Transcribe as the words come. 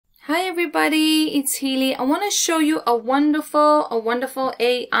everybody, it's Healy. I want to show you a wonderful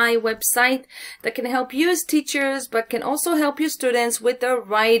AI website that can help you as teachers, but can also help you students with their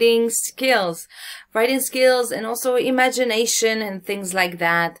writing skills and also imagination and things like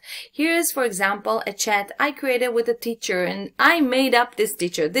that. Here's, for example, a chat I created with a teacher, and I made up this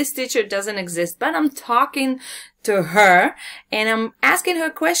teacher. This teacher doesn't exist, but I'm talking to her and I'm asking her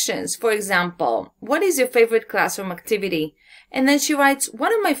questions. For example, what is your favorite classroom activity? And then she writes,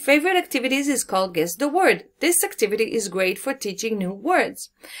 one of my favorite activities is called Guess the Word. This activity is great for teaching new words.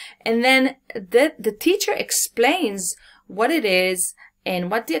 And then the teacher explains what it is and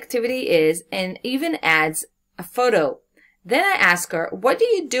what the activity is, and even adds a photo. Then I ask her, what do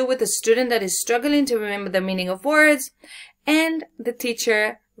you do with a student that is struggling to remember the meaning of words? And the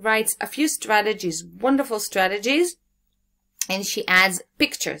teacher writes a few strategies, wonderful strategies, and she adds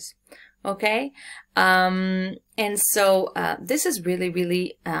pictures. Okay, and so this is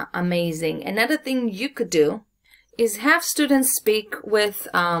really amazing. Another thing you could do is have students speak with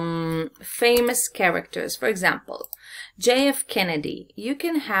famous characters. For example, JF Kennedy. You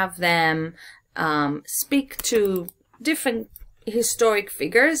can have them speak to different historic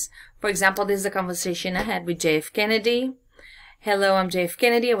figures. For example, this is a conversation I had with JF Kennedy. Hello, I'm JF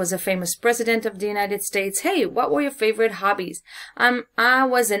Kennedy. I was a famous president of the United States. Hey, what were your favorite hobbies? I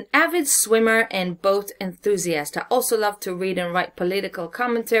was an avid swimmer and boat enthusiast. I also love to read and write political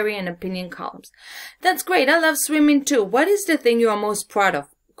commentary and opinion columns. That's great. I love swimming too. What is the thing you are most proud of?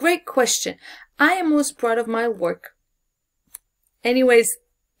 Great question. I am most proud of my work. Anyways,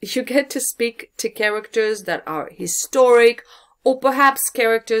 you get to speak to characters that are historic, or perhaps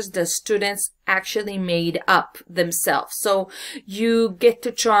characters the students actually made up themselves. So you get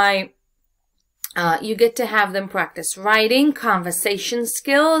to try, you get to have them practice writing, conversation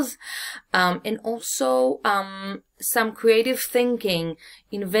skills, and also some creative thinking,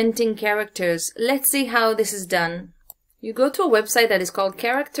 inventing characters. Let's see how this is done. You go to a website that is called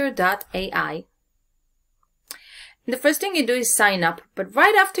character.ai. The first thing you do is sign up, but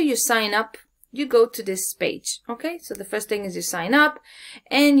right after you sign up, you go to this page. Okay, so the first thing is you sign up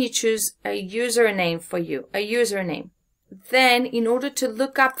and you choose a username for you, a username. Then, in order to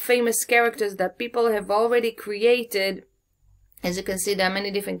look up famous characters that people have already created, as you can see, there are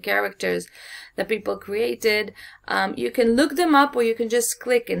many different characters that people created. You can look them up, or you can just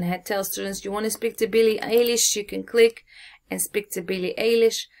click and tell students you want to speak to Billie Eilish. You can click and speak to Billie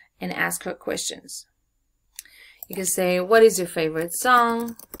Eilish and ask her questions. You can say, what is your favorite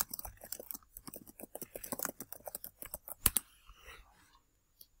song?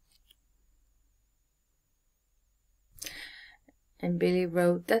 And Billy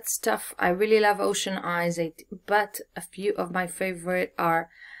wrote, that's tough. I really love Ocean Eyes, but a few of my favorite are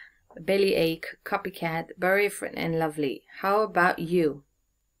Bellyache, Copycat, Very and Lovely. How about you?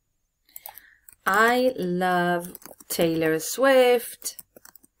 I love Taylor Swift.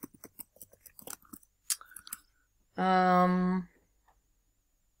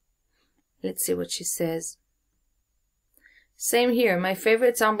 Let's see what she says. Same here. My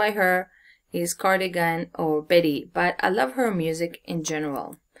favorite song by her is Cardigan or Betty, but I love her music in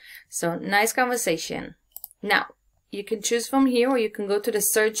general. So nice conversation. Now you can choose from here, or you can go to the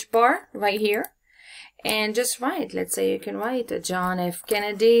search bar right here and just write. Let's say you can write John F.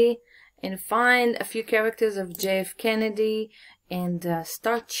 Kennedy and find a few characters of JF Kennedy and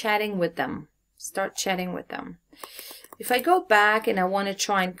start chatting with them. Start chatting with them. If I go back and I want to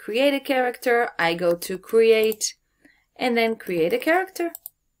try and create a character, I go to create and then create a character.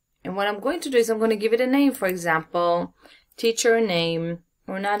 And what I'm going to do is I'm going to give it a name. For example, teacher name,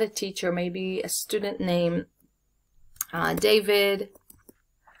 or not a teacher, maybe a student name, David.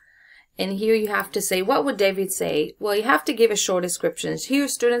 And here you have to say, what would David say? Well, you have to give a short description. Here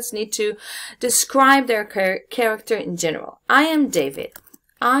students need to describe their character in general. I am David.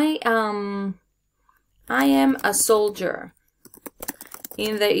 I am a soldier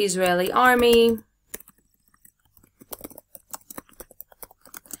in the Israeli army.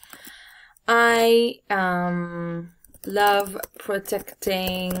 I love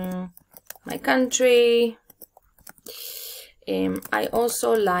protecting my country. I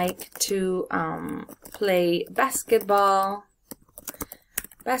also like to play basketball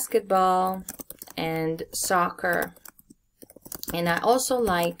and soccer. And I also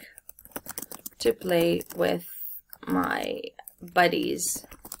like to play with my buddies.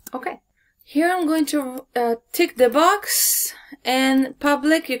 Okay. Here I'm going to tick the box, and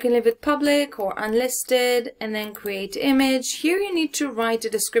public, you can leave it public or unlisted, and then create image. Here you need to write a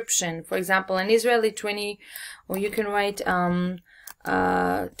description. For example, an Israeli 20, or you can write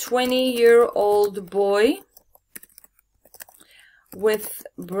 20-year-old boy with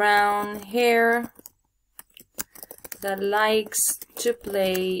brown hair that likes to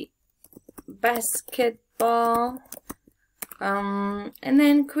play basketball, and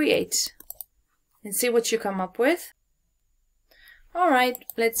then create and see what you come up with. All right,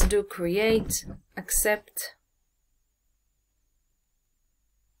 let's do create, accept.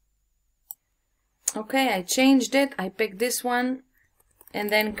 Okay, I changed it. I picked this one and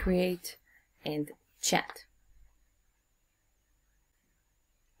then create and chat.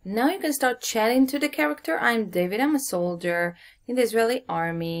 Now you can start chatting to the character. I'm David. I'm a soldier in the Israeli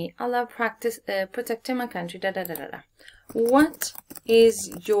army. I love protecting my country. What is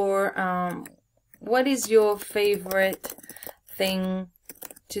your favorite thing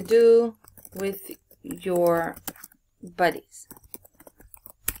to do with your buddies?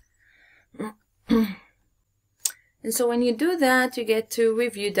 And so when you do that, you get to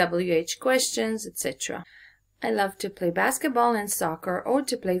review WH questions, etc. I love to play basketball and soccer, or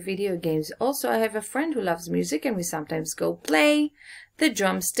to play video games. Also, I have a friend who loves music, and we sometimes go play the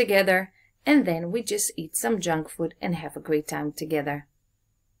drums together, and then we just eat some junk food and have a great time together.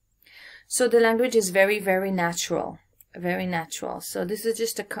 So the language is very, very natural. Very natural. So this is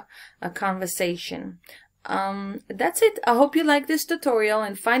just a conversation. That's it. I hope you like this tutorial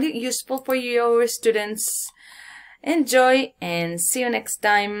and find it useful for your students. Enjoy and see you next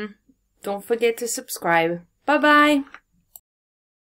time. Don't forget to subscribe. Bye-bye.